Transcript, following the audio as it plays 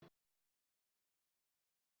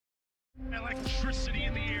electricity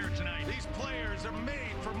in the air tonight. These players are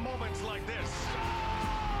made for moments like this.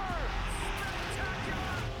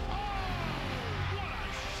 Spectacular! Oh, what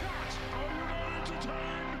a shot! Are you not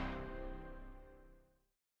entertained?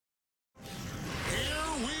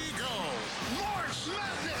 Here we go. March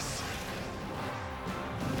Madness!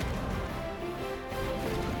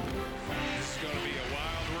 This is going to be a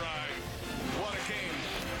wild ride. What a game.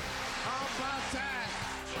 How about that?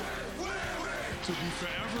 To be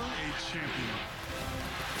forever a champion.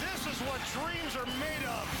 This is what dreams are made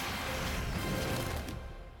of.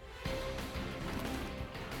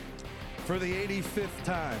 For the 85th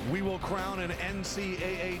time, we will crown an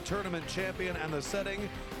NCAA tournament champion, and the setting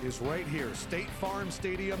is right here, State Farm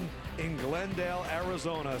Stadium in Glendale,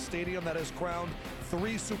 Arizona, a stadium that has crowned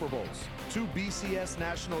 3 Super Bowls, 2 BCS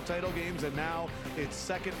national title games, and now its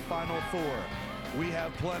second Final Four. We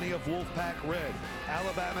have plenty of Wolfpack red,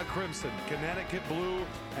 Alabama crimson, Connecticut blue,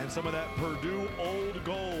 and some of that Purdue old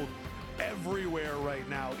gold everywhere right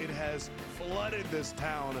now. It has flooded this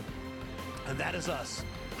town, and that is us,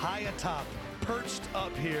 high atop, perched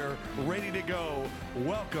up here, ready to go.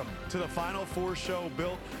 Welcome to the Final Four show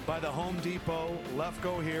built by the Home Depot.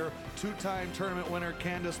 Lefko here, 2-time tournament winner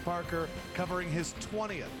Candace Parker, covering his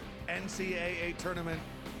 20th NCAA tournament,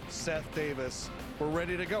 Seth Davis. We're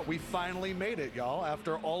ready to go. We finally made it, y'all,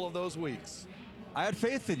 after all of those weeks. I had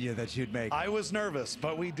faith in you that you'd make it. I was nervous,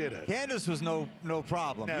 but we did it. Candace was no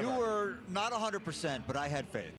problem. Never. You were not 100%, but I had faith.